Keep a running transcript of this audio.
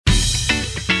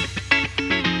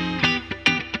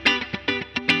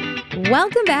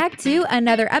Welcome back to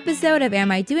another episode of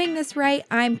Am I Doing This Right?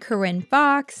 I'm Corinne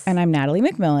Fox. And I'm Natalie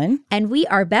McMillan. And we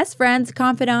are best friends,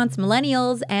 confidants,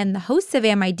 millennials, and the hosts of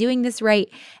Am I Doing This Right?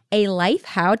 A life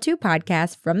how-to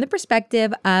podcast from the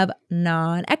perspective of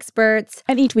non-experts.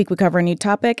 And each week we cover a new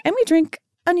topic and we drink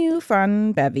a new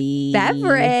fun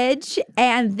beverage.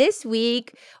 And this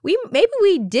week, we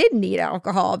did need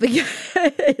alcohol because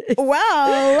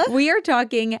we are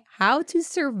talking how to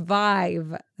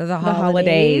survive the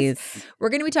holidays. We're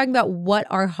going to be talking about what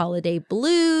are holiday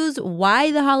blues,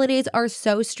 why the holidays are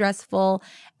so stressful,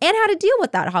 and how to deal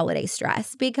with that holiday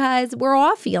stress because we're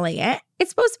all feeling it.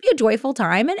 It's supposed to be a joyful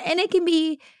time, and it can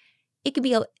be a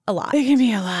lot. It can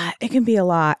be a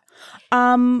lot.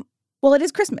 Well, it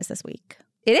is Christmas this week.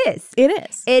 It is.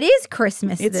 It is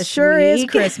Christmas this week. It sure is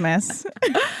Christmas.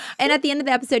 And at the end of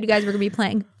the episode, you guys, we're going to be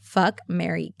playing Fuck,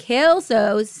 Marry, Kill.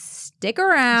 So stick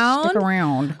around.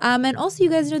 And also, you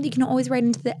guys know that you can always write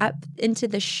into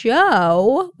the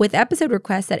show with episode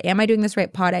requests at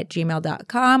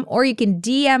amidoingthisrightpod@gmail.com, or you can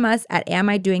DM us at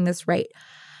amidoingthisrightpod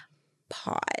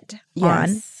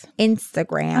on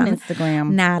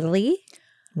Instagram. Natalie,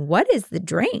 what is the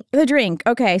drink? The drink.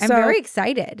 Okay, I'm very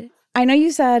excited. I know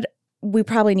you said we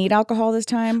probably need alcohol this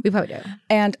time. We probably do.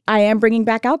 And I am bringing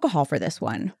back alcohol for this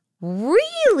one.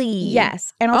 Really?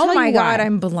 Yes. And I'll tell you why. Oh my God,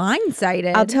 I'm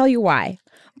blindsided. I'll tell you why.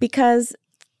 Because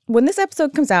when this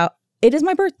episode comes out, it is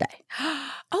my birthday.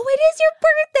 Oh, it is your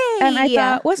birthday. And I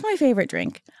thought, what's my favorite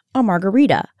drink? A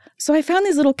margarita. So I found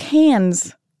these little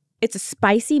cans. It's a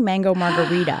spicy mango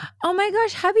margarita. Oh my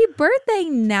gosh, happy birthday,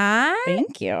 Nat.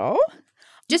 Thank you.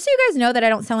 Just so you guys know that I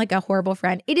don't sound like a horrible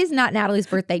friend, it is not Natalie's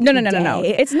birthday today. No.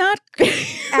 It's not.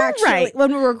 Actually, right.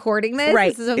 When we're recording this,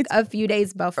 right. This is a few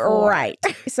days before. Right.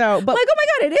 So, but like, oh my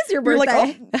God, it is your birthday. You're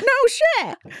like, oh, no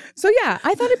shit. So yeah,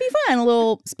 I thought it'd be fun. A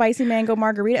little spicy mango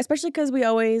margarita, especially because we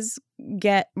always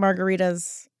get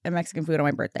margaritas and Mexican food on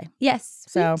my birthday. Yes,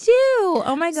 so, we do.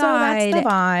 Oh my God. So that's the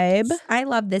vibe. I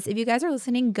love this. If you guys are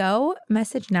listening, go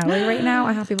message Natalie right now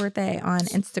a happy birthday on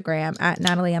Instagram at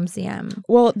NatalieMCM.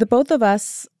 Well, the both of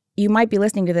us, you might be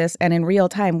listening to this, and in real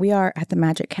time, we are at the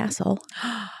Magic Castle,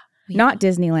 not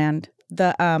Disneyland.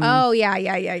 The Oh yeah.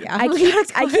 I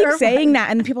keep saying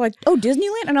that, and people are like, "Oh,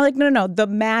 Disneyland," and I'm like, "No, the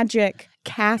Magic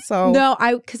Castle." No,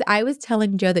 because I was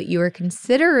telling Joe that you were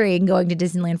considering going to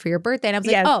Disneyland for your birthday, and I was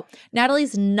like, "Oh,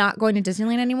 Natalie's not going to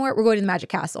Disneyland anymore. We're going to the Magic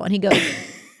Castle," and he goes,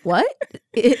 "What?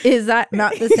 Is that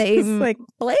not the same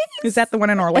place? Is that the one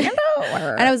in Orlando?"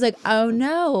 And I was like, "Oh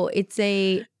no, it's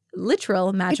a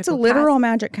literal magical. It's a literal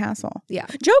magic castle." Yeah,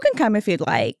 Joe can come if you'd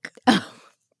like.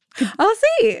 I'll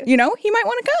see. You know, he might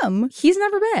want to come. He's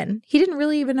never been. He didn't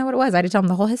really even know what it was. I had to tell him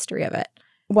the whole history of it.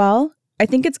 Well, I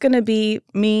think it's going to be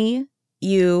me,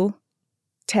 you,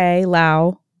 Tay,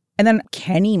 Lau, and then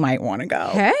Kenny might want to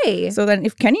go. Hey. So then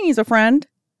if Kenny needs a friend,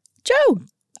 Joe.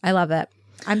 I love it.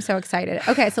 I'm so excited.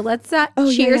 Okay, so let's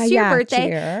cheers to your birthday.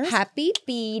 Cheers. Happy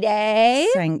B-Day.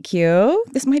 Thank you.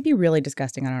 This might be really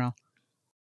disgusting. I don't know.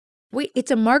 Wait,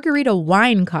 it's a margarita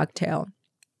wine cocktail.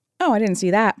 Oh, I didn't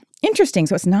see that. Interesting.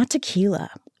 So it's not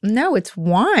tequila. No, it's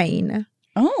wine.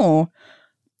 Oh.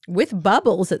 With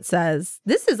bubbles, it says.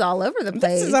 This is all over the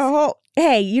place. This is a whole...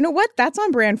 Hey, you know what? That's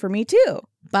on brand for me, too.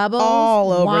 Bubbles,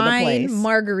 all over wine, the place.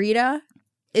 Margarita.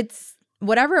 It's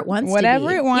whatever it wants to be.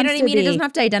 Whatever it wants to be. You know what I mean? It doesn't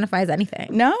have to identify as anything.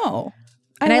 No.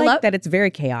 And I love that it's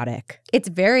very chaotic. It's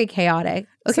very chaotic.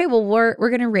 Okay, well, we're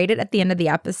going to rate it at the end of the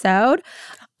episode.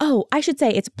 Oh, I should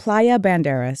say it's Playa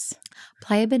Banderas.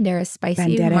 Playa Banderas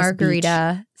spicy Banderas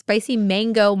margarita. Beach. Spicy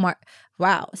mango.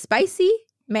 Spicy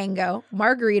mango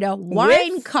margarita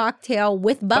wine cocktail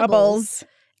with bubbles.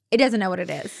 It doesn't know what it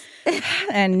is.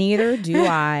 And neither do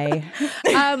I.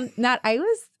 Nat, I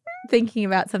was thinking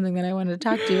about something that I wanted to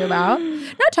talk to you about.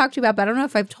 Not talk to you about, but I don't know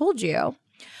if I've told you.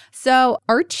 So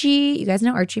Archie, you guys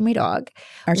know Archie, my dog.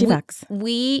 Archie Fox.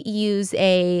 We use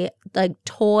a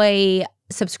toy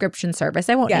subscription service.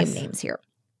 I won't name names here.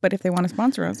 But if they want to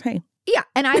sponsor us, hey. Yeah,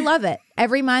 and I love it.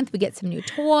 Every month we get some new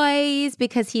toys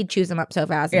because he'd chews them up so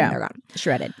fast and they're gone.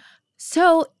 Shredded.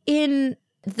 So in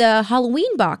the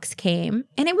Halloween box came,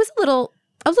 and it was a little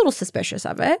suspicious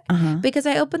of it because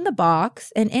I opened the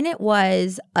box and in it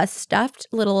was a stuffed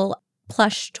little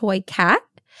plush toy cat,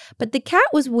 but the cat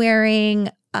was wearing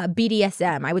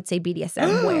BDSM, I would say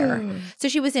BDSM wear. So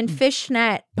she was in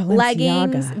fishnet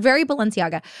leggings, very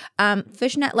Balenciaga,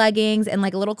 fishnet leggings and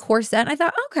like a little corset. And I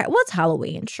thought, okay, well, it's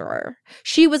Halloween, sure.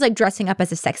 She was like dressing up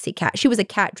as a sexy cat. She was a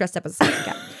cat dressed up as a sexy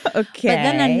cat. Okay. But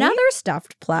then another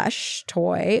stuffed plush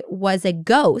toy was a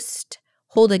ghost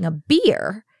holding a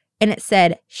beer and it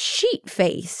said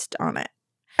sheet-faced on it.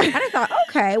 And I thought,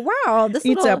 okay, wow, this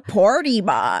It's a party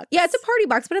box. Yeah, it's a party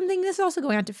box, but I'm thinking this is also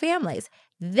going out to families.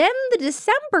 Then the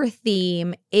December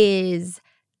theme is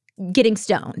getting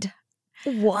stoned.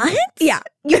 What? Yeah.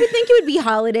 You would think it would be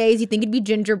holidays. You think it'd be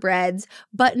gingerbreads.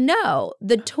 But no,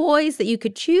 the toys that you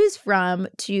could choose from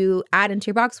to add into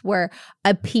your box were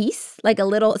a piece, like a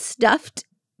little stuffed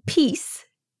piece.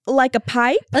 Like a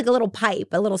pipe? Like a little pipe,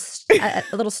 a little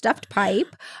stuffed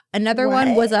pipe. Another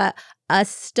one was a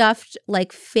stuffed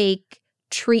like fake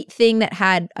treat thing that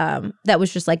had that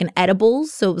was just like an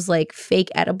edibles, so it was like fake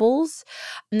edibles.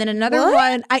 And then another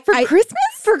one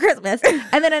for Christmas.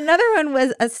 And then another one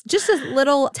was just a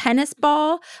little tennis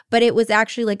ball, but it was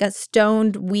actually like a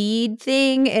stoned weed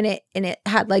thing, and it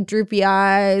had like droopy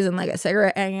eyes and like a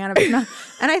cigarette hanging out of its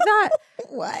mouth. And I thought,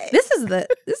 what? This is the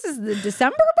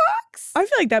December box? I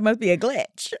feel like that must be a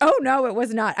glitch. Oh no, it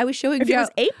was not. I was showing If Joe. it was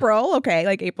April, okay,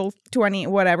 like April 20,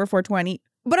 whatever, 420.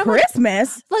 But I'm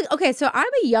Christmas? like, okay, so I'm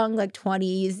a young, like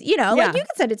 20s, like you can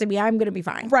send it to me. I'm going to be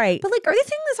fine. Right. But like, are they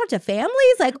sending this out to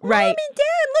families? Like, Mom and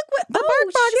Dad, look what the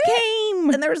bark box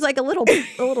came. And there was like a little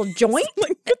joint.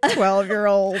 Like a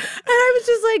 12-year-old. And I was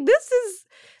just like,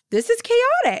 this is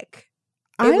chaotic.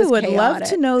 I would love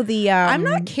to know the I'm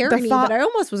not Karen, but I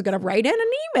almost was going to write in an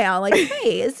email like,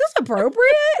 hey, is this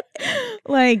appropriate?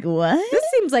 Like, what? This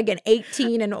seems like an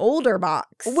 18 and older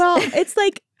box. Well, it's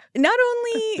like, not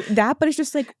only that, but it's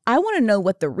just like, I want to know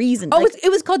what the reason. Oh, like, it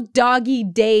was called Doggy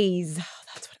Days. Oh,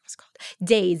 that's what it was called.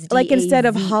 Days. Like D-A-Z. instead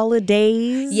of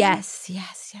holidays. Yes.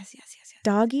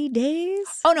 Doggy days?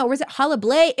 Oh, no. Was it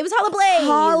Hollablaze? It was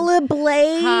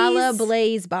Hollablaze.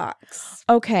 Hollablaze box.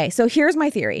 Okay. So here's my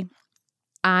theory.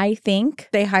 I think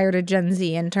they hired a Gen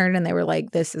Z intern and they were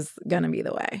like, this is going to be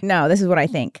the way. No, this is what I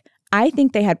think. I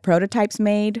think they had prototypes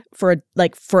made for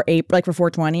April, like for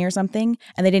 420 or something,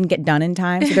 and they didn't get done in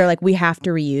time. So they're like, we have to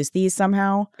reuse these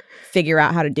somehow, figure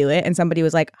out how to do it. And somebody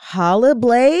was like,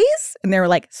 Hollablaze? And they were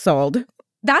like, sold.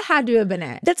 That had to have been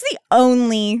it. That's the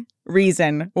only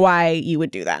reason why you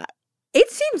would do that. It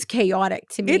seems chaotic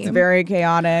to me. It's very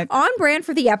chaotic. On brand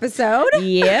for the episode.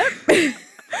 Yep.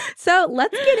 So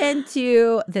let's get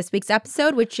into this week's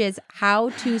episode, which is how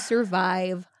to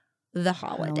survive the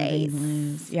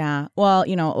holidays. Yeah. Well,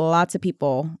 lots of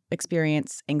people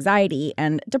experience anxiety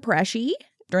and depression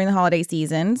during the holiday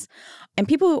seasons. And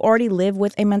people who already live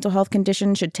with a mental health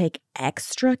condition should take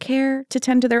extra care to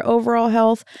tend to their overall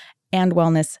health and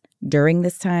wellness during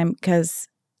this time because,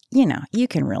 you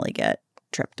can really get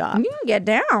tripped up. You can get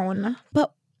down.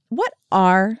 But what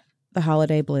are the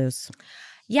holiday blues?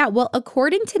 Yeah, well,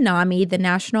 according to NAMI, the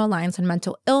National Alliance on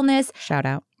Mental Illness. Shout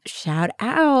out.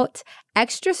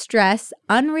 Extra stress,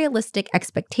 unrealistic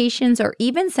expectations, or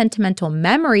even sentimental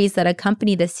memories that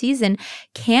accompany the season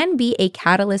can be a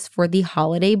catalyst for the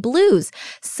holiday blues.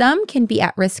 Some can be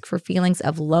at risk for feelings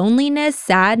of loneliness,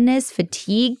 sadness,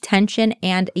 fatigue, tension,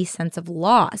 and a sense of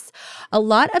loss. A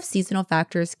lot of seasonal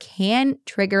factors can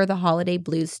trigger the holiday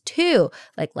blues too,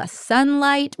 like less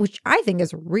sunlight, which I think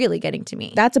is really getting to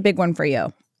me. That's a big one for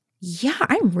you. Yeah,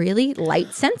 I'm really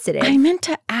light sensitive. I meant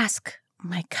to ask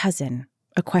my cousin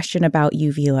a question about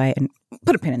UV light and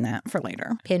put a pin in that for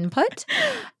later. Pinput.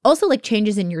 Also, like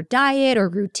changes in your diet or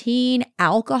routine,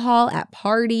 alcohol at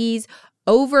parties,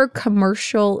 over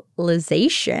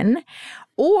commercialization,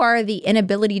 or the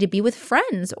inability to be with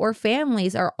friends or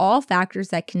families are all factors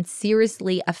that can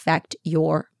seriously affect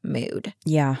your mood.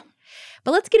 Yeah.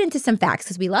 But let's get into some facts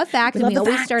because we love facts and we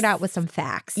always start out with some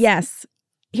facts. Yes.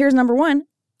 Here's number one.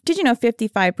 Did you know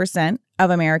 55% of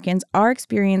Americans are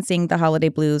experiencing the holiday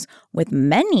blues, with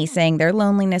many saying their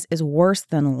loneliness is worse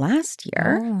than last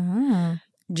year? Oh.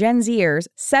 Gen Zers,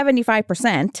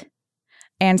 75%,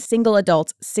 and single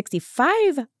adults,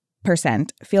 65%,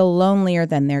 feel lonelier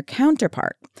than their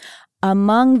counterpart.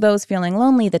 Among those feeling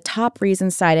lonely, the top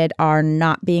reasons cited are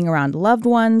not being around loved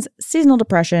ones, seasonal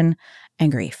depression,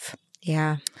 and grief.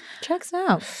 Yeah. Checks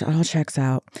out. It all checks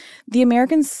out. The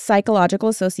American Psychological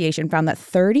Association found that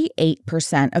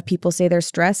 38% of people say their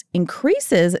stress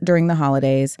increases during the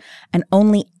holidays, and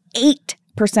only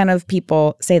 8% of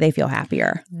people say they feel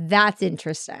happier. That's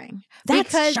interesting.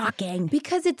 That's shocking.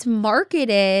 Because it's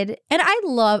marketed, and I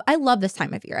love this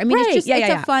time of year. I mean, it's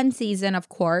just a fun season, of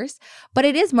course, but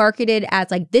it is marketed as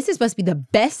like, this is supposed to be the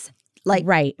best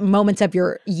moments of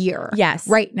your year. Yes.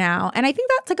 Right now. And I think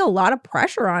that's like a lot of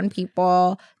pressure on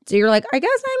people. So you're like, I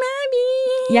guess I'm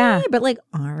happy. Yeah. But like,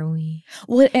 are we?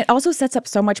 Well, it also sets up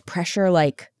so much pressure.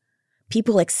 Like,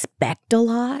 people expect a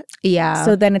lot. Yeah.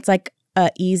 So then it's like a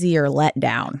easier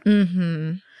letdown.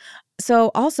 Mm-hmm.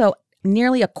 So also,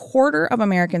 nearly a quarter of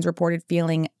Americans reported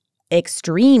feeling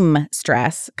extreme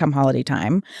stress come holiday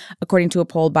time, according to a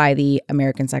poll by the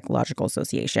American Psychological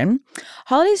Association.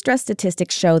 Holiday stress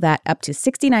statistics show that up to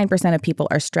 69% of people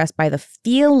are stressed by the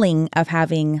feeling of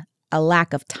having a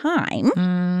lack of time.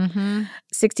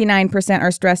 69%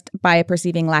 are stressed by a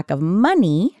perceiving lack of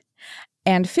money.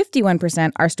 And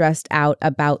 51% are stressed out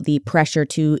about the pressure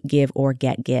to give or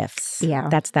get gifts. Yeah.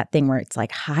 That's that thing where it's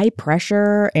like high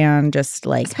pressure and just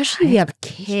like... Especially if you have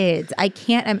kids. I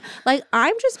can't...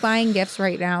 I'm just buying gifts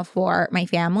right now for my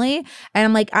family.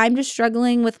 And I'm just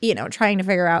struggling with, trying to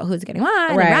figure out who's getting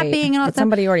what and wrapping and all that Did stuff.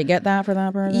 somebody already get that for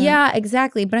that person? Yeah,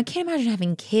 exactly. But I can't imagine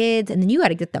having kids and then you got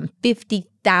to get them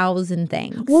 50,000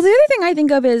 things. Well, the other thing I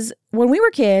think of is when we were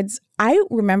kids... I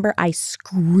remember I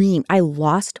screamed. I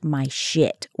lost my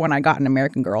shit when I got an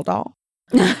American Girl doll.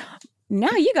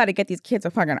 Now you got to get these kids a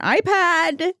fucking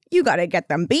iPad. You got to get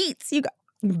them Beats.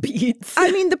 Beats. I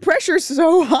mean, the pressure's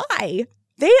so high.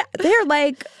 They're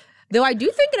like... Though I do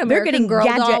think an American Girl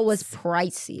gadgets. doll was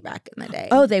pricey back in the day.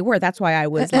 Oh, they were. That's why I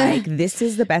was like, this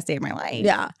is the best day of my life.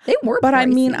 Yeah, they were But pricey. I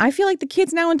mean, I feel like the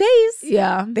kids nowadays,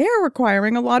 they're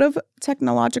requiring a lot of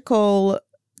technological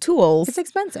tools. It's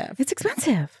expensive. It's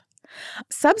expensive.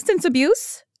 Substance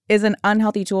abuse is an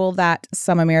unhealthy tool that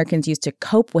some Americans use to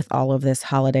cope with all of this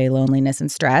holiday loneliness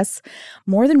and stress.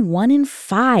 More than 1 in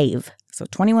 5, so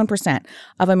 21%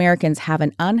 of Americans have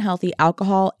an unhealthy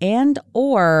alcohol and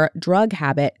or drug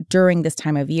habit during this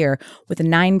time of year, with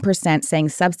 9% saying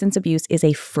substance abuse is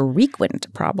a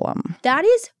frequent problem. That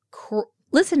is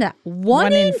listen to that.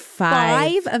 1 in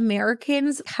 5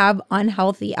 Americans have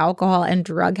unhealthy alcohol and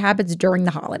drug habits during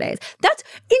the holidays. That's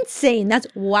insane. That's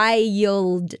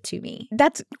wild to me.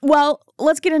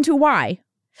 Let's get into why.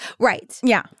 Right.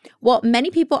 Yeah. Well,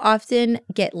 many people often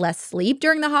get less sleep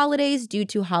during the holidays due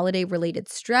to holiday-related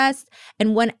stress.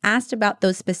 And when asked about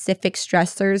those specific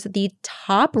stressors, the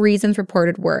top reasons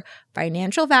reported were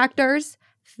financial factors,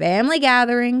 family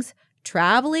gatherings,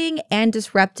 traveling, and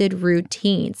disrupted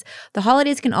routines. The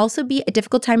holidays can also be a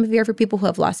difficult time of year for people who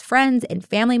have lost friends and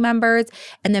family members,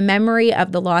 and the memory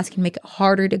of the loss can make it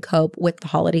harder to cope with the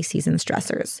holiday season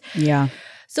stressors. Yeah.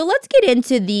 So let's get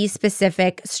into these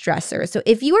specific stressors. So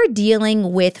if you are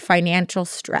dealing with financial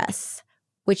stress,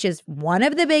 which is one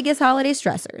of the biggest holiday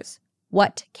stressors,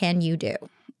 what can you do?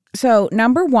 So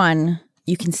number 1,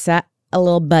 you can set a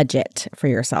little budget for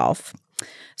yourself.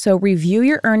 So review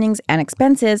your earnings and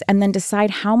expenses and then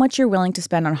decide how much you're willing to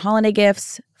spend on holiday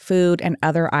gifts, food, and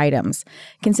other items.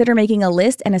 Consider making a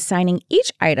list and assigning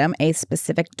each item a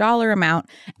specific dollar amount,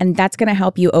 and that's going to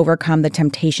help you overcome the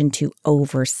temptation to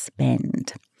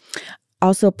overspend.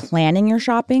 Also, planning your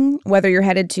shopping, whether you're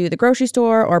headed to the grocery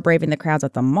store or braving the crowds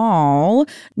at the mall,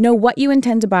 know what you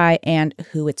intend to buy and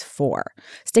who it's for.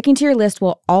 Sticking to your list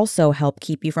will also help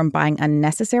keep you from buying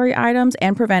unnecessary items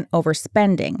and prevent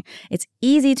overspending. It's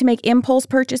easy to make impulse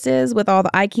purchases with all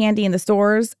the eye candy in the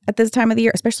stores at this time of the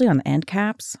year, especially on the end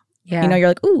caps. Yeah. You know, you're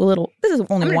like, ooh, this is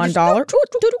only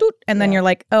 $1. And then you're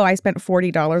like, oh, I spent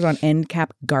 $40 on end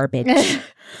cap garbage.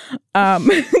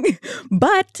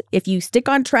 But if you stick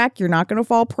on track, you're not going to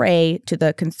fall prey to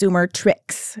the consumer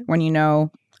tricks when you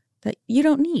know that you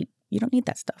don't need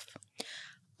that stuff.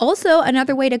 Also,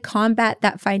 another way to combat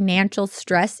that financial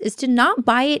stress is to not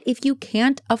buy it if you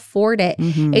can't afford it.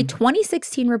 Mm-hmm. A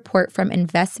 2016 report from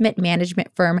investment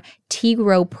management firm T.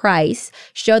 Rowe Price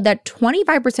showed that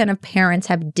 25% of parents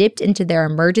have dipped into their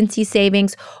emergency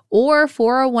savings or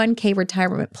 401k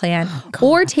retirement plan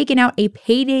or taken out a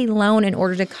payday loan in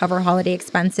order to cover holiday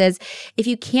expenses. If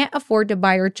you can't afford to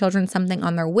buy your children something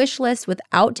on their wish list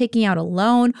without taking out a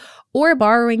loan or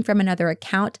borrowing from another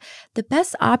account, the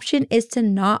best option is to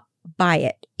not buy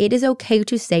it. It is okay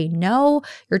to say no.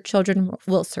 Your children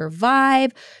will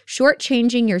survive.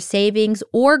 Shortchanging your savings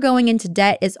or going into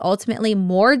debt is ultimately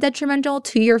more detrimental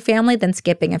to your family than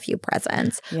skipping a few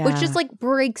presents, which just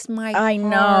breaks my heart. I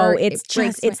know.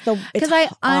 Because I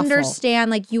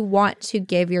understand you want to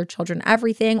give your children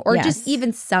everything or just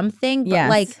even something,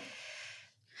 but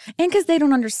and because they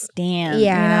don't understand.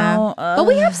 Yeah. You know? But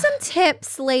we have some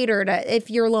tips later if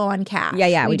you're low on cash.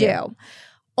 Yeah, we do.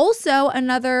 Also,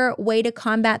 another way to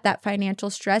combat that financial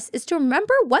stress is to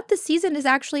remember what the season is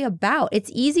actually about. It's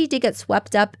easy to get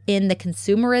swept up in the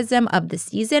consumerism of the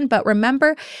season, but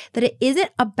remember that it isn't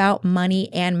about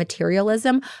money and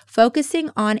materialism. Focusing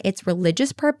on its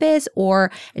religious purpose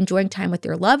or enjoying time with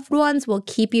your loved ones will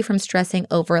keep you from stressing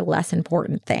over less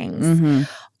important things. Mm-hmm.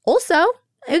 Also,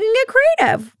 you can get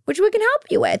creative, which we can help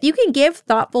you with. You can give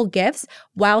thoughtful gifts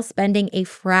while spending a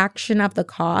fraction of the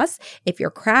cost. If you're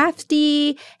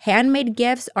crafty, handmade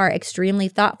gifts are extremely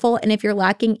thoughtful. And if you're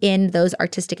lacking in those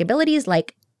artistic abilities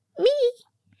like me,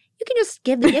 you can just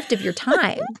give the gift of your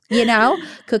time, you know,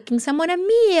 cooking someone a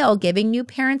meal, giving new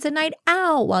parents a night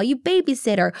out while you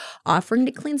babysit, or offering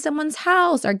to clean someone's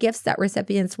house are gifts that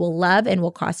recipients will love and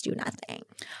will cost you nothing.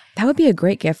 That would be a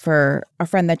great gift for a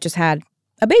friend that just had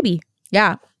a baby.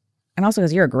 Yeah. And also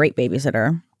because you're a great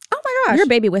babysitter. Oh my gosh. You're a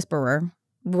baby whisperer.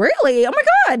 Really? Oh my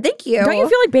God. Thank you. Don't you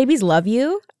feel like babies love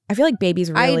you? I feel like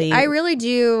babies really. I really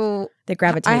do. They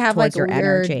gravitate have towards like your a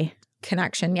weird energy.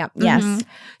 Connection. Yep. Yes. Mhm.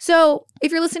 So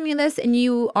if you're listening to this and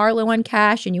you are low on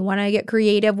cash and you want to get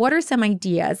creative, what are some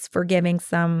ideas for giving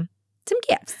some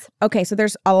gifts? Okay, so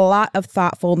there's a lot of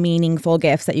thoughtful, meaningful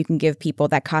gifts that you can give people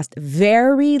that cost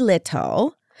very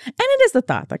little. And it is the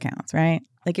thought that counts, right?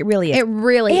 Like it really is. It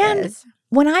really And is.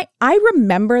 when I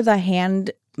remember the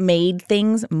handmade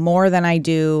things more than I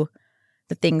do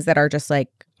the things that are just like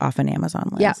off an Amazon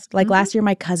list. Yeah. Like last year,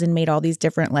 my cousin made all these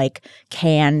different like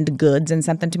canned goods and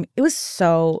sent them to me. It was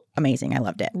so amazing. I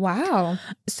loved it. Wow.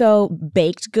 So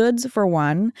baked goods for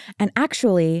one. And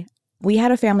actually, we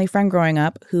had a family friend growing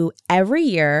up who every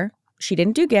year, she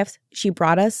didn't do gifts. She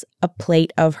brought us a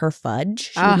plate of her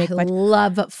fudge. She would I make fudge.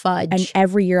 love fudge. And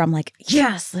every year I'm like,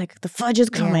 yes, like the fudge is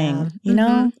coming, Yeah. you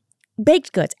know?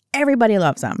 Baked goods. Everybody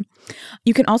loves them.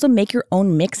 You can also make your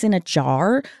own mix in a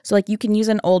jar. So like you can use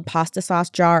an old pasta sauce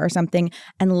jar or something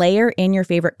and layer in your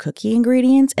favorite cookie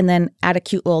ingredients and then add a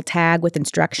cute little tag with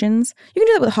instructions. You can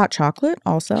do that with hot chocolate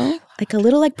also. Like a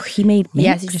little like pre-made mix.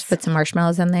 Yes, you just put some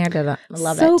marshmallows in there. I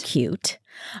love So it. cute.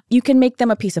 You can make them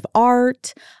a piece of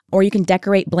art, or you can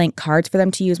decorate blank cards for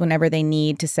them to use whenever they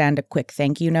need to send a quick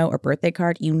thank you note or birthday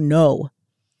card. You know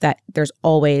that there's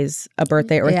always a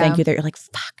birthday or a thank you that you're like,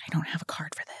 fuck, I don't have a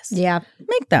card for this. Yeah.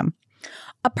 Make them.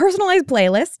 A personalized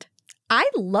playlist. I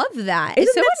love that. Isn't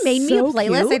If someone that made me a so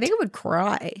playlist, I cute? think I would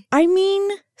cry. I mean,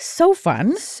 so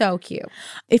fun. So cute.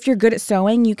 If you're good at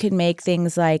sewing, you can make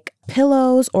things like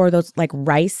pillows or those like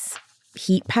rice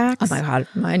heat packs. Oh my God.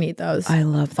 I need those. I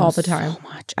love those all the time. so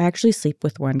much. I actually sleep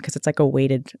with one because it's like a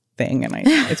weighted thing and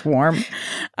it's warm.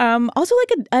 Also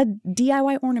like a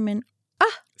DIY ornament.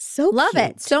 So Love cute.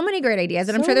 it. So many great ideas.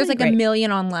 And I'm So sure there's many like a great-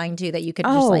 million online too that you could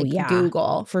just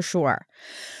Google. for sure.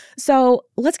 So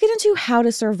let's get into how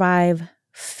to survive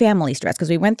family stress because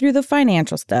we went through the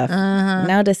financial stuff.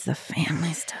 Now this the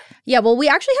family stuff. Yeah, well, we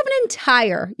actually have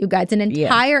an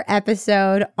entire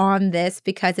episode on this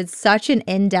because it's such an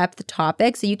in-depth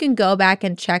topic. So you can go back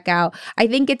and check out, I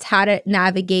think it's how to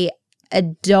navigate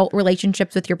adult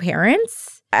relationships with your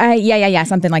parents. Yeah,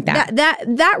 something like that.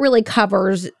 That really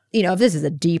covers, you know, if this is a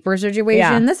deeper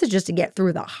situation, this is just to get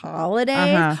through the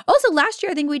holidays. Also, last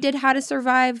year, I think we did how to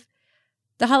survive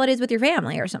the holidays with your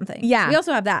family or something. Yeah. We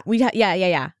also have that.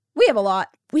 Yeah. We have a lot.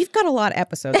 We've got a lot of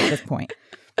episodes at this point.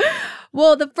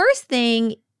 Well, the first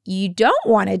thing you don't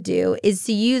want to do is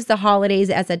to use the holidays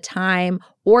as a time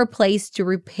or place to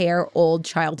repair old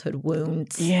childhood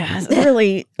wounds. Yeah,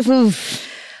 really.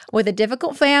 With a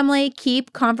difficult family,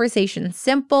 keep conversations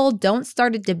simple. Don't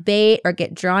start a debate or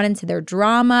get drawn into their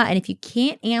drama. And if you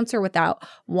can't answer without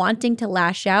wanting to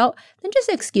lash out, then just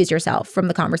excuse yourself from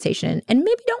the conversation and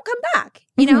maybe don't come back,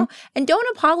 you know? And don't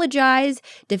apologize,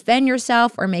 defend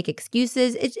yourself, or make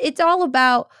excuses. It's all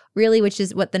about really, which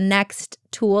is what the next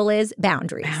tool is,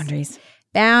 boundaries.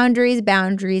 Boundaries.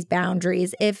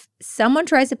 If someone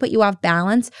tries to put you off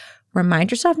balance, remind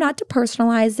yourself not to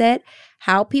personalize it.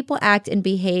 How people act and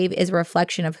behave is a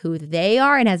reflection of who they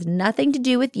are and has nothing to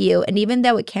do with you. And even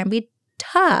though it can be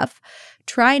tough,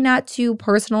 try not to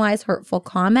personalize hurtful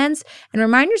comments and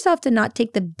remind yourself to not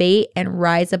take the bait and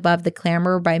rise above the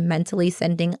clamor by mentally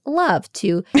sending love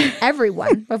to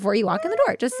everyone before you walk in the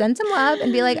door. Just send some love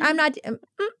and be like, I'm not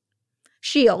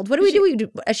shield. What do we do? We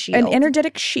do a shield. An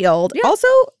energetic shield. Yeah. Also,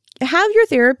 have your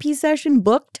therapy session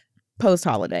booked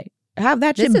post-holiday. Have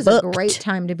that shit This is booked. a great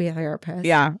time to be a therapist.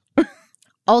 Yeah.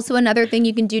 Also, another thing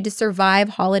you can do to survive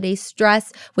holiday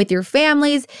stress with your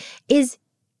families is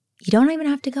you don't even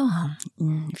have to go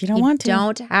home. If you don't want to. You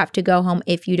don't have to go home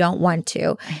if you don't want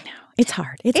to. I know. It's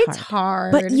hard. It's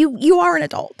hard. But you are an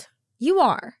adult. You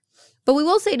are. But we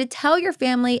will say to tell your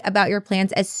family about your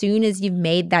plans as soon as you've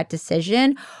made that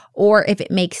decision, or if it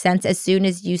makes sense, as soon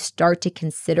as you start to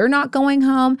consider not going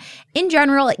home. In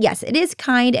general, yes, it is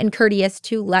kind and courteous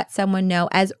to let someone know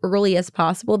as early as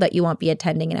possible that you won't be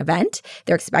attending an event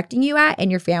they're expecting you at,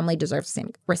 and your family deserves the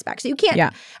same respect. So you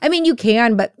can't, I mean, you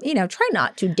can, but, you know, try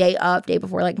not to day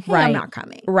before, like, hey, I'm not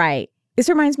coming. Right. This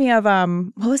reminds me of,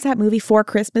 what was that movie, Four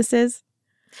Christmases?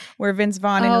 Where Vince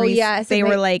Vaughn and Reese, yes, they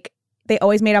were like, they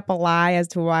always made up a lie as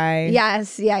to why.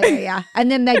 Yes, yeah.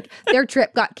 And then like their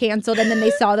trip got canceled, and then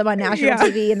they saw them on national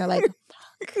TV, and they're like,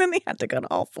 then they had to go to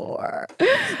all 4.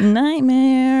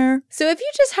 Nightmare. So if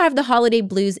you just have the holiday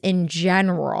blues in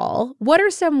general, what are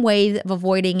some ways of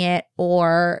avoiding it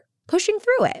or pushing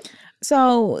through it?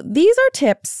 So these are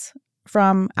tips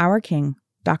from our king,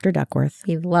 Dr. Duckworth.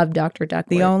 We love Dr.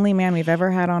 Duckworth. The only man we've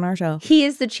ever had on our show. He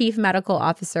is the chief medical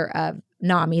officer of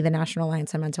NAMI, the National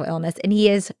Alliance on Mental Illness, and he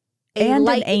is an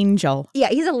angel. Yeah,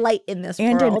 he's a light in this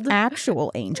world. And an actual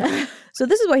angel. So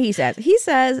this is what he says. He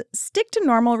says, stick to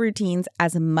normal routines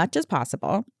as much as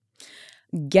possible.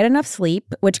 Get enough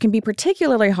sleep, which can be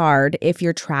particularly hard if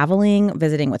you're traveling,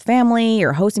 visiting with family,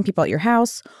 or hosting people at your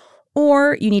house,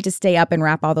 or you need to stay up and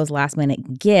wrap all those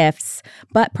last-minute gifts.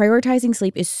 But prioritizing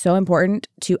sleep is so important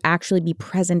to actually be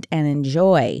present and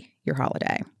enjoy your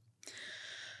holiday.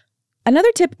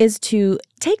 Another tip is to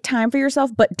take time for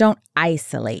yourself, but don't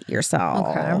isolate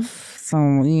yourself. Okay.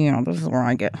 So, this is where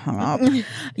I get hung up.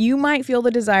 You might feel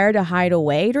the desire to hide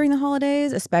away during the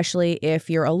holidays, especially if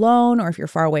you're alone or if you're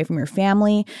far away from your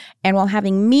family. And while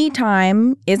having me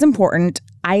time is important,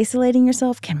 isolating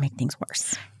yourself can make things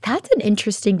worse. That's an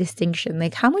interesting distinction.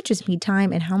 Like, how much is me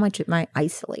time and how much am I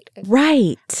isolating?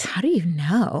 Right. How do you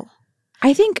know?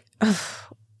 I think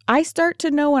I start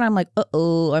to know when I'm like,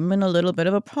 I'm in a little bit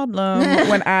of a problem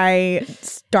when I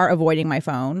start avoiding my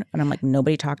phone and I'm like,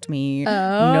 nobody talk to me.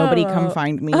 Nobody come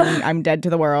find me. I'm dead to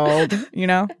the world,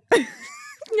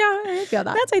 Yeah, I feel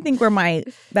that. That's, I think,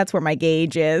 that's where my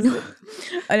gauge is.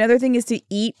 Another thing is to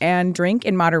eat and drink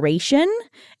in moderation.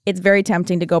 It's very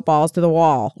tempting to go balls to the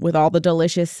wall with all the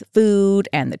delicious food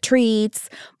and the treats,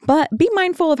 but be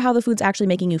mindful of how the food's actually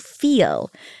making you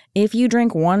feel. If you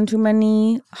drink one too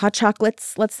many hot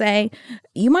chocolates, let's say,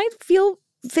 you might feel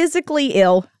physically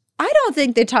ill. I don't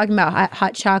think they're talking about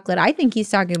hot chocolate. I think he's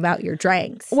talking about your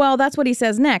drinks. Well, that's what he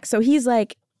says next. So he's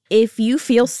like, if you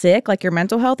feel sick, like your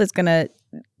mental health is going to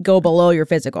go below your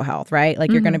physical health, right?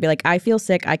 Like you're going to be like, I feel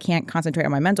sick. I can't concentrate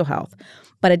on my mental health.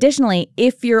 But additionally,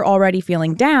 if you're already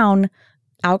feeling down,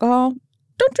 alcohol,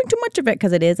 don't drink too much of it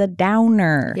because it is a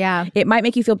downer. Yeah. It might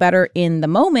make you feel better in the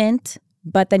moment,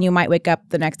 but then you might wake up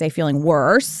the next day feeling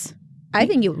worse. I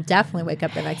think you will definitely wake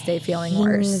up the next day feeling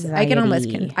worse. I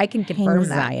can confirm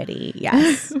Anxiety,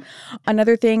 yes.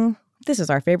 Another thing, this is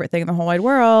our favorite thing in the whole wide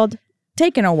world,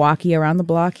 taking a walkie around the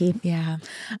blocky. Yeah.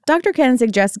 Dr. Ken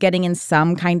suggests getting in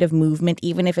some kind of movement,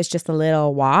 even if it's just a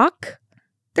little walk.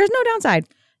 There's no downside.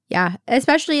 Yeah,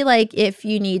 especially like if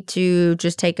you need to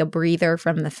just take a breather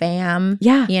from the fam.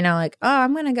 Yeah. Like,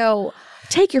 I'm going to go.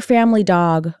 Take your family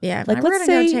dog. Yeah, like let's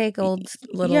go take old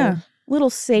little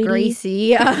Sadie. Gracie.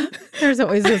 Yeah. There's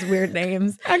always those weird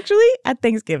names. Actually, at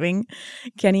Thanksgiving,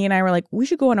 Kenny and I were like, we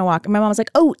should go on a walk. And my mom was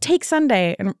like, oh, take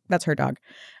Sunday. And that's her dog.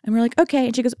 And we're like, okay.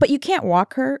 And she goes, but you can't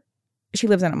walk her. She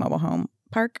lives in a mobile home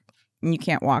park. And you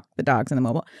can't walk the dogs in the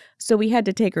mobile. So we had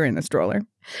to take her in a stroller.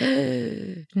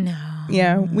 No.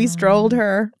 Yeah, we strolled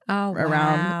her around.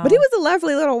 Wow. But it was a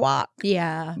lovely little walk.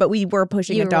 Yeah. But we were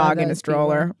pushing a dog in a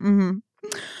stroller.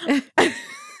 Mm-hmm.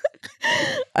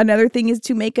 Another thing is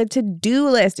to make a to-do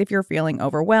list if you're feeling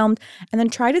overwhelmed, and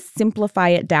then try to simplify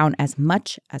it down as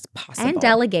much as possible. And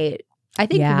delegate. I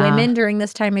think women during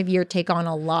this time of year take on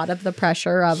a lot of the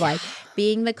pressure of like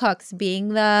being the cooks, being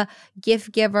the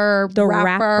gift giver, the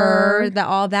wrapper,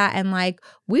 all that. And like,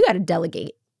 we got to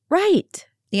delegate. Right.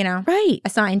 Right.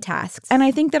 Assign tasks. And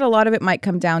I think that a lot of it might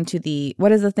come down to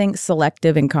what is the thing?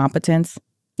 Selective incompetence.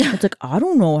 It's like, I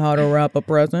don't know how to wrap a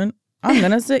present. I'm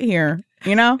going to sit here,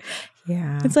 Yeah.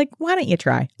 It's like, why don't you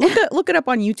try? Look it up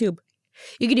on YouTube.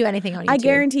 You can do anything on YouTube. I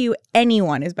guarantee you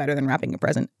anyone is better than wrapping a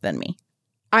present than me.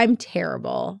 I'm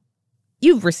terrible.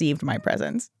 You've received my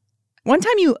presents. One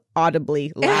time you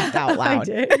audibly laughed out loud. I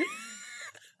did.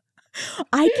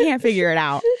 I can't figure it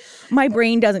out. My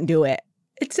brain doesn't do it.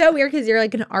 It's so weird because you're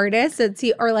like an artist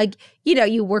or like,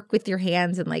 you work with your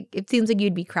hands and like it seems like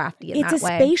you'd be crafty in that way. It's a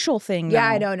spatial thing. Yeah,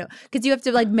 I don't know. Because you have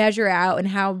to like measure out and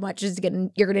how much you're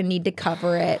going to need to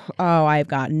cover it. Oh, I've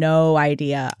got no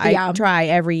idea. I try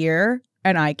every year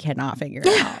and I cannot figure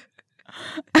it out.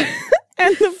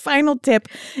 And the final tip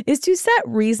is to set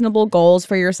reasonable goals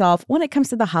for yourself when it comes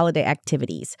to the holiday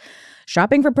activities.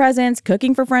 Shopping for presents,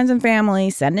 cooking for friends and family,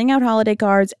 sending out holiday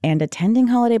cards, and attending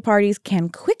holiday parties can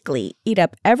quickly eat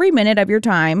up every minute of your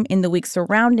time in the weeks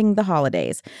surrounding the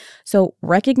holidays. So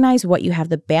recognize what you have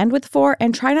the bandwidth for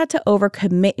and try not to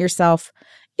overcommit yourself,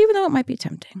 even though it might be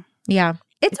tempting. Yeah.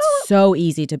 It's so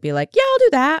easy to be like, yeah, I'll do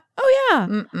that. Oh,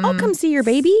 yeah. I'll come see your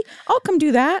baby. I'll come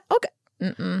do that.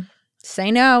 Okay.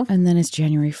 Say no. And then it's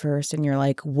January 1st and you're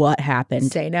like, what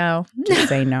happened? Say no. Just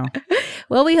say no.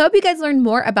 Well, we hope you guys learned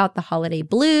more about the holiday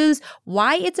blues,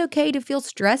 why it's okay to feel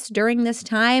stressed during this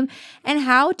time, and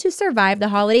how to survive the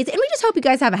holidays. And we just hope you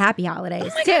guys have a happy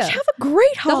holidays, too. Gosh, have a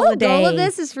great holiday. The whole goal of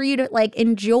this is for you to like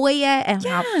enjoy it and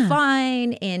have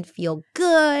fun and feel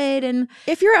good. And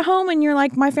if you're at home and you're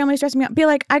like, my family's stressing me out, be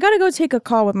like, I got to go take a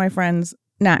call with my friends,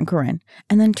 Nat and Corinne,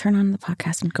 and then turn on the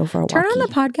podcast and go for a walk. Turn on the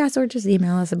podcast or just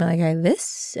email us and be like, hey, this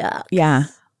sucks. Yeah.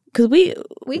 Because we're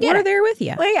it. there with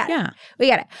you. We got it. We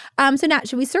got it. So Nat,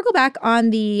 should we circle back on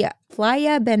the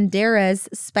Playa Banderas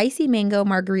spicy mango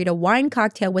margarita wine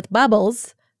cocktail with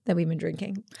bubbles that we've been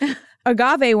drinking?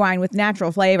 Agave wine with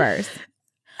natural flavors.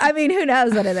 I mean, who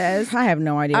knows what it is? I have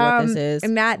no idea what this is.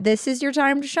 Nat, this is your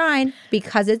time to shine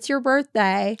because it's your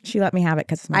birthday. She let me have it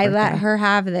because it's my birthday. I let her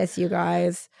have this, you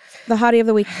guys. The hottie of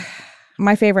the week.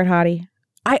 My favorite hottie.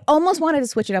 I almost wanted to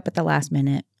switch it up at the last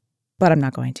minute, but I'm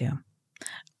not going to.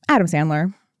 Adam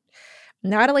Sandler.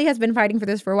 Natalie has been fighting for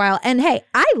this for a while. And hey,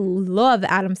 I love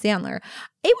Adam Sandler.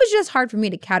 It was just hard for me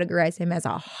to categorize him as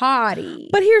a hottie.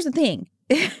 But here's the thing.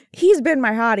 He's been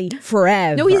my hottie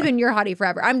forever. No, he's been your hottie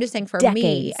forever. I'm just saying for Decades.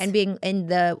 me and being in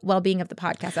the well-being of the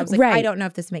podcast, I was like, I don't know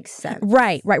if this makes sense.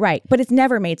 Right. But it's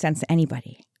never made sense to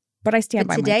anybody. But I stand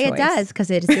by my choice. Today it does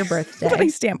because it is your birthday. But I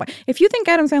stand by. If you think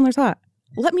Adam Sandler's hot,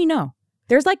 let me know.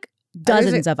 There's like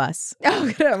dozens of us.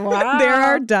 Oh, wow. There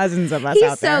are dozens of us he's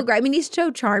out there. He's so great. I mean, he's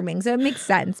so charming, so it makes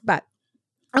sense. But,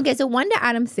 okay, so one to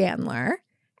Adam Sandler.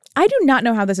 I do not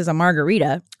know how this is a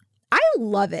margarita. I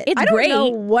love it. It's I great.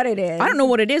 don't know what it is. I don't know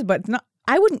what it is, but it's not.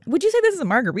 Would you say this is a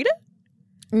margarita?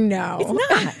 No. It's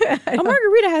not. A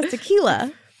margarita has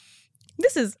tequila.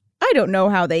 I don't know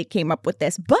how they came up with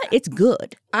this, but it's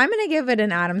good. I'm going to give it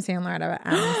an Adam Sandler out of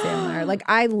Adam Sandler. Like,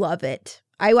 I love it.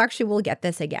 I actually will get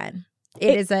this again.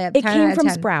 It came from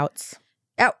Sprouts.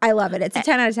 Oh, I love it. It's a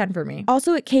 10 out of 10 for me.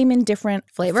 Also, it came in different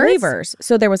flavors.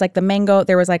 So there was like the mango.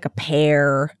 There was like a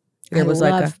pear. I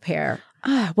love pear.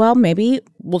 Well, maybe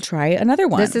we'll try another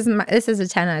one. This is a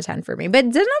 10 out of 10 for me, but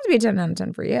it doesn't have to be a 10 out of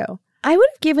 10 for you. I would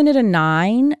have given it a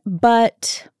 9,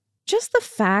 but just the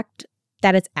fact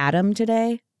that it's Adam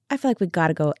today, I feel like we got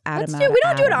to go Adam. We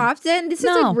don't do it often. This is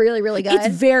like really, really good.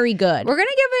 It's very good. We're going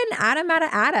to give an Adam out of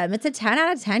Adam. It's a 10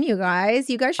 out of 10, you guys.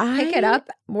 You guys should pick it up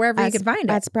wherever you can find it.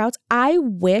 At Sprouts, I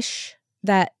wish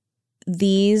that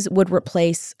these would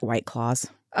replace White Claws.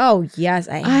 Oh, yes.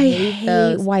 I hate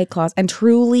those. White Claws and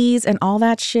Trulies and all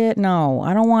that shit. No,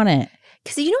 I don't want it.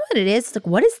 Because you know what it is? Like,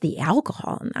 what is the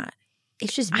alcohol in that?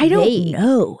 It's just I don't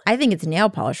know. I think it's nail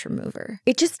polish remover.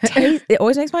 It just tastes. It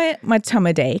always makes my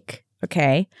tummy ache.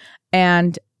 Okay,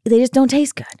 and they just don't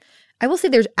taste good. I will say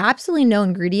there's absolutely no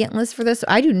ingredient list for this. So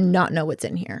I do not know what's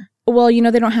in here. Well,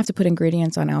 they don't have to put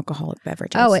ingredients on alcoholic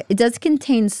beverages. Oh, it does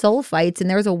contain sulfites, and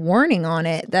there's a warning on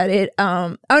it that it.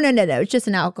 Oh no, it's just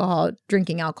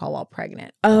drinking alcohol while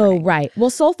pregnant. Oh, warning. Right. Well,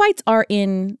 sulfites are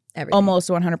in everything. Almost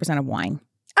 100% of wine.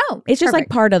 Oh, it's just like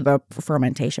part of the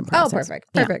fermentation process. Oh, perfect.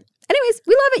 Yeah. Anyways,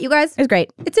 we love it, you guys. It's great.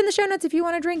 It's in the show notes if you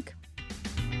want to drink.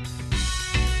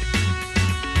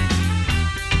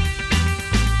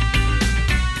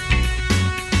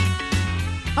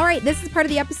 All right, this is part of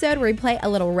the episode where we play a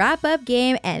little wrap-up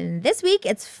game, and this week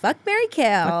it's Fuck, Marry,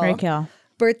 Kill. Fuck, Marry, Kill.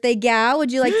 Birthday gal,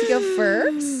 would you like to go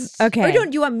first? Okay. Or do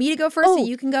you want me to go first so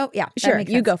you can go? Yeah, sure.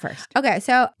 You go first. Okay,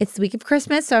 so it's the week of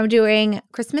Christmas, so I'm doing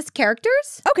Christmas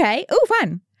characters. Okay. Ooh,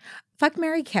 fun. Fuck,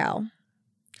 Marry, Kill.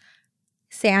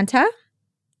 Santa,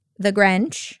 the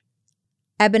Grinch,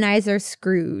 Ebenezer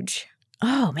Scrooge.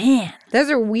 Oh, man. Those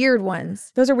are weird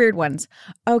ones.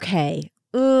 Okay.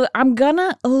 I'm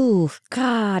gonna,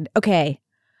 God. Okay.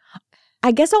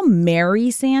 I guess I'll marry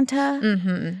Santa.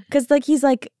 Because, he's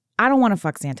like, I don't want to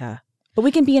fuck Santa. But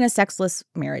we can be in a sexless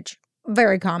marriage.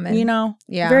 Very common.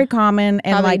 Yeah. Very common.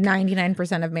 And probably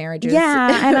 99% of marriages.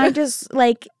 Yeah. And I just,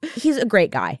 he's a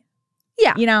great guy.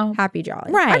 Yeah. Happy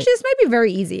jolly. Right. Actually, this might be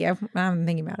very easy. I'm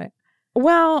thinking about it.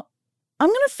 Well, I'm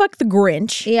going to fuck the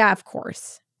Grinch. Yeah, of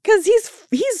course. Because he's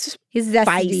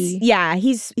zesty. Yeah,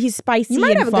 he's spicy. You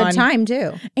might and have fun. A good time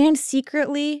too. And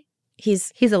secretly,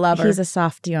 he's a lover. He's a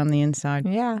softie on the inside.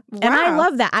 Yeah, wow. And I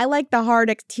love that. I like the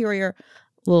hard exterior,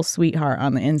 little sweetheart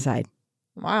on the inside.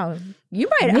 Wow, you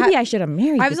might. Maybe I should have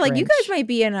married. I was like, Grinch. you guys might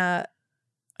be in an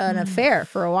affair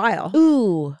for a while.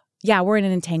 Ooh, yeah, we're in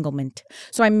an entanglement.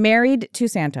 So I'm married to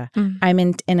Santa. I'm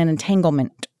in an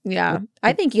entanglement. Yeah,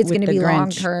 I think it's going to be long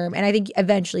term, and I think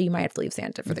eventually you might have to leave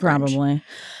Santa for the probably. Grinch.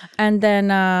 And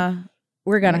then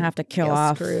we're gonna have to kill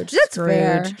off Scrooge. That's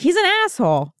fair. He's an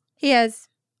asshole. He is.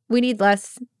 We need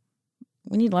less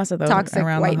of those toxic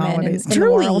around white the holidays. men in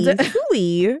the world.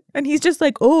 Truly. And he's just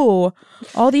like, oh,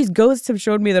 all these ghosts have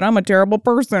showed me that I'm a terrible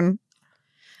person.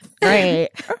 Right.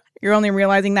 You're only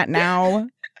realizing that now.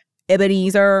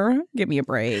 Ebenezer. Give me a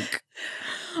break.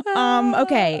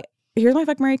 Okay. Here's my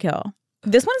fuck, marry, kill.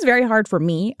 This one's very hard for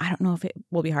me. I don't know if it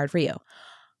will be hard for you.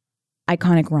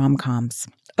 Iconic rom-coms.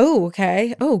 Oh,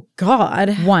 okay. Oh, God.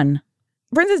 1,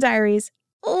 Princess Diaries.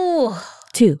 Oh.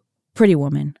 2, Pretty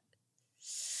Woman.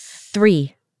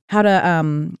 3, How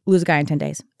to Lose a Guy in 10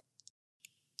 Days.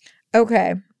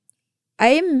 Okay. I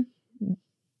am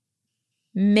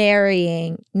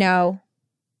marrying. No.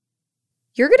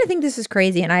 You're going to think this is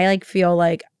crazy, and I like feel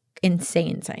like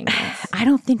insane saying this. I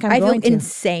don't think I going feel to.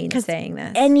 insane saying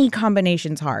this. Any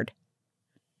combination's hard.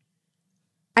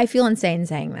 I feel insane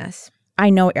saying this. I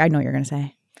know what you're going to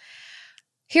say.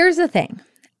 Here's the thing.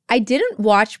 I didn't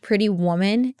watch Pretty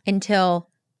Woman until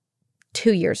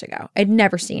 2 years ago. I'd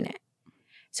never seen it.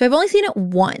 So I've only seen it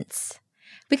once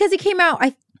because it came out,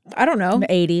 I don't know. The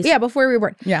 80s. Yeah, before we were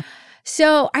born. Yeah.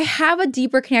 So I have a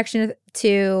deeper connection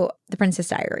to The Princess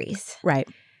Diaries. Right.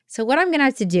 So what I'm going to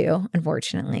have to do,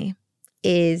 unfortunately,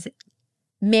 is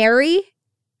marry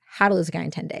How to Lose a Guy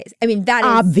in 10 Days. I mean, that is...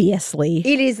 Obviously.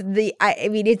 It is the... I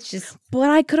mean, it's just...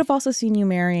 But I could have also seen you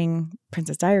marrying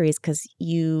Princess Diaries because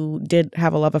you did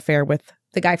have a love affair with...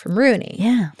 the guy from Rooney.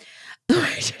 Yeah.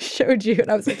 I just showed you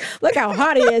and I was like, look how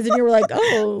hot he is. And you were like,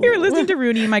 oh. We were listening to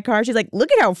Rooney in my car. She's like,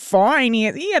 look at how fine he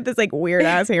is. He had this like weird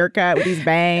ass haircut with these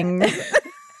bangs.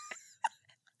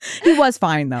 He was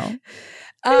fine though.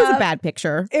 It was a bad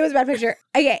picture. It was a bad picture.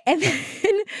 Okay. And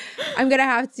then I'm going to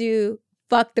have to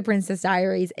fuck The Princess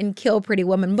Diaries and kill Pretty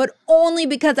Woman, but only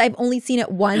because I've only seen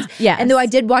it once. Yeah. And though I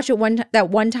did watch it that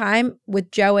one time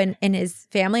with Joe and his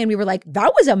family, and we were like,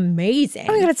 that was amazing.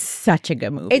 Oh my God, it's such a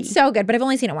good movie. It's so good, but I've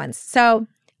only seen it once. So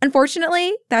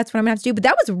unfortunately, that's what I'm going to have to do. But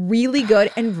that was really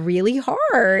good and really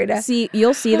hard. See,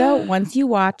 you'll see though, once you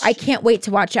watch. I can't wait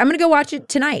to watch it. I'm going to go watch it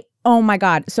tonight. Oh my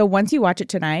God. So once you watch it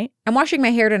tonight. I'm washing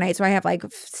my hair tonight, so I have like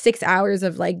 6 hours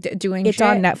of like doing It's shit.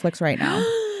 on Netflix right now.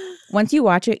 Once you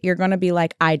watch it, you're going to be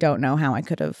like, I don't know how I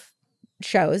could have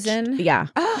chosen. Yeah.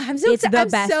 Oh, I'm so It's the I'm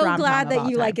best so rom-com glad of that all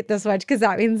you time. like it this much because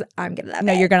that means I'm gonna love it.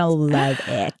 No, you're going to love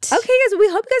it. Okay, guys, we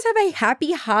hope you guys have a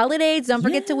happy holidays. Don't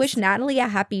forget to wish Natalie a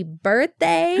happy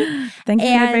birthday. Thank you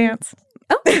in advance.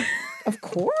 Oh, of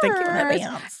course. Thank you in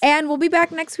advance. And we'll be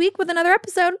back next week with another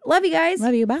episode. Love you guys.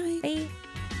 Love you. Bye. Bye.